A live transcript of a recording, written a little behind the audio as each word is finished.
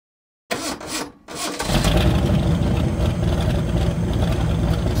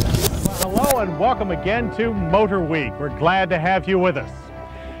welcome again to MotorWeek. We're glad to have you with us.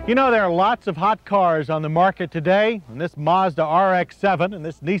 You know, there are lots of hot cars on the market today, and this Mazda RX-7 and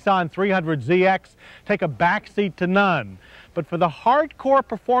this Nissan 300ZX take a backseat to none. But for the hardcore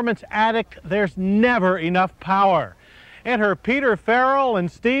performance addict, there's never enough power. Enter Peter Farrell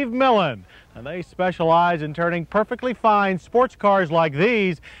and Steve Millen, and they specialize in turning perfectly fine sports cars like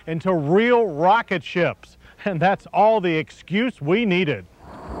these into real rocket ships. And that's all the excuse we needed.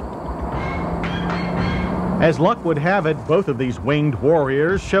 As luck would have it, both of these winged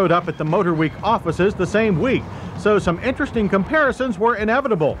warriors showed up at the MotorWeek offices the same week, so some interesting comparisons were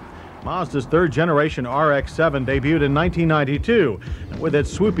inevitable. Mazda's third-generation RX-7 debuted in 1992. With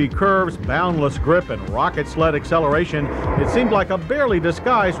its swoopy curves, boundless grip, and rocket sled acceleration, it seemed like a barely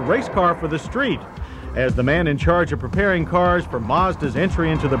disguised race car for the street. As the man in charge of preparing cars for Mazda's entry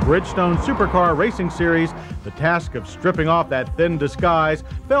into the Bridgestone Supercar Racing Series, the task of stripping off that thin disguise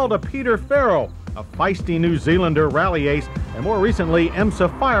fell to Peter Farrell, a feisty New Zealander rally ace and more recently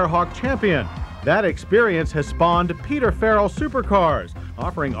IMSA Firehawk champion. That experience has spawned Peter Farrell Supercars,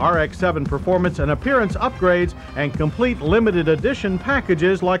 offering RX-7 performance and appearance upgrades and complete limited edition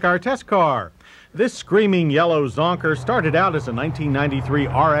packages like our test car. This screaming yellow zonker started out as a 1993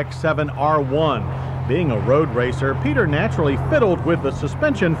 RX-7 R1. Being a road racer, Peter naturally fiddled with the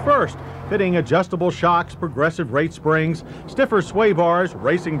suspension first, fitting adjustable shocks, progressive rate springs, stiffer sway bars,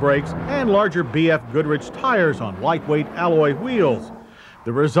 racing brakes, and larger BF Goodrich tires on lightweight alloy wheels.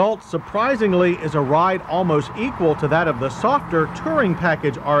 The result, surprisingly, is a ride almost equal to that of the softer touring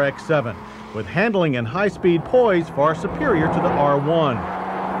package RX-7, with handling and high-speed poise far superior to the R1.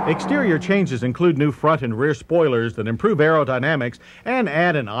 Exterior changes include new front and rear spoilers that improve aerodynamics and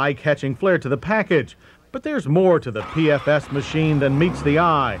add an eye-catching flair to the package. But there's more to the PFS machine than meets the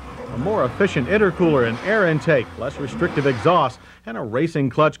eye. A more efficient intercooler and air intake, less restrictive exhaust, and a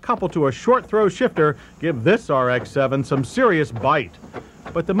racing clutch coupled to a short throw shifter give this RX-7 some serious bite.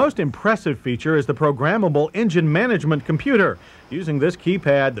 But the most impressive feature is the programmable engine management computer. Using this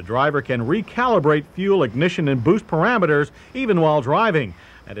keypad, the driver can recalibrate fuel, ignition, and boost parameters even while driving.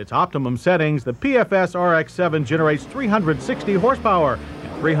 At its optimum settings, the PFS RX-7 generates 360 horsepower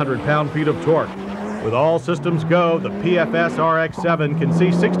and 300 pound-feet of torque. With all systems go, the PFS RX-7 can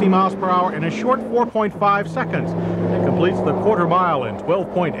see 60 miles per hour in a short 4.5 seconds. It completes the quarter mile in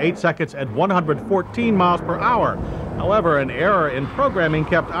 12.8 seconds at 114 miles per hour. However, an error in programming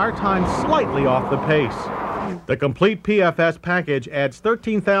kept our time slightly off the pace. The complete PFS package adds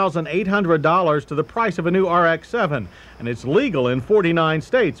 $13,800 to the price of a new RX-7, and it's legal in 49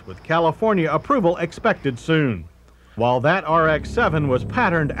 states, with California approval expected soon. While that RX-7 was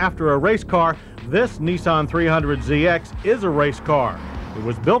patterned after a race car, this Nissan 300ZX is a race car. It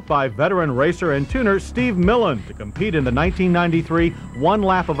was built by veteran racer and tuner Steve Millen to compete in the 1993 One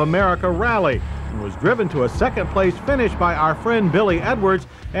Lap of America Rally, and was driven to a second-place finish by our friend Billy Edwards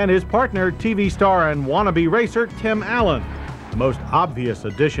and his partner, TV star and wannabe racer Tim Allen. The most obvious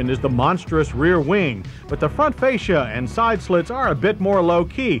addition is the monstrous rear wing, but the front fascia and side slits are a bit more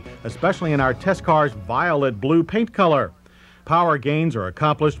low-key, especially in our test car's violet blue paint color. Power gains are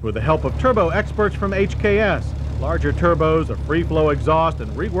accomplished with the help of turbo experts from HKS. Larger turbos, a free-flow exhaust,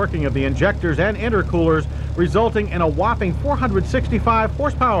 and reworking of the injectors and intercoolers, resulting in a whopping 465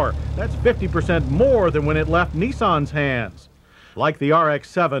 horsepower. That's 50% more than when it left Nissan's hands. Like the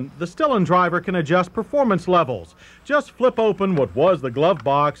RX-7, the Stillen driver can adjust performance levels. Just flip open what was the glove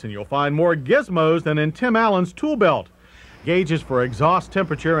box and you'll find more gizmos than in Tim Allen's tool belt. Gauges for exhaust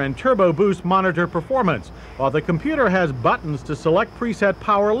temperature and turbo boost monitor performance, while the computer has buttons to select preset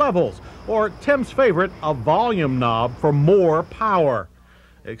power levels, or Tim's favorite, a volume knob for more power.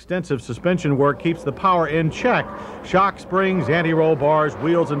 Extensive suspension work keeps the power in check. Shock springs, anti-roll bars,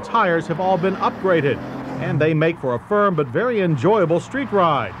 wheels, and tires have all been upgraded, and they make for a firm but very enjoyable street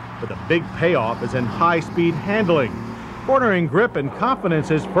ride. But the big payoff is in high-speed handling. Cornering grip and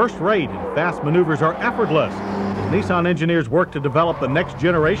confidence is first rate, and fast maneuvers are effortless. As Nissan engineers work to develop the next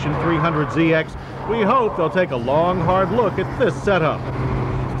generation 300ZX, we hope they'll take a long, hard look at this setup.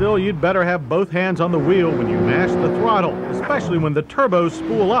 Still, you'd better have both hands on the wheel when you mash the throttle, especially when the turbos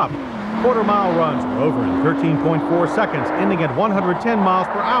spool up. Quarter-mile runs are over in 13.4 seconds, ending at 110 miles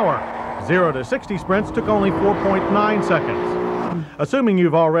per hour. 0 to 60 sprints took only 4.9 seconds. Assuming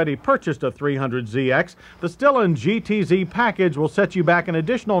you've already purchased a 300ZX, the Stillen GTZ package will set you back an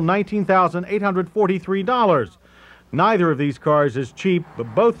additional $19,843. Neither of these cars is cheap,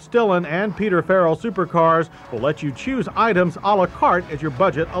 but both Stillen and Peter Farrell Supercars will let you choose items a la carte as your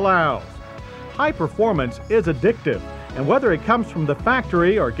budget allows. High performance is addictive, And whether it comes from the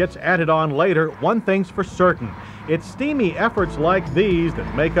factory or gets added on later, one thing's for certain. It's steamy efforts like these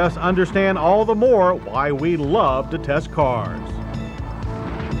that make us understand all the more why we love to test cars.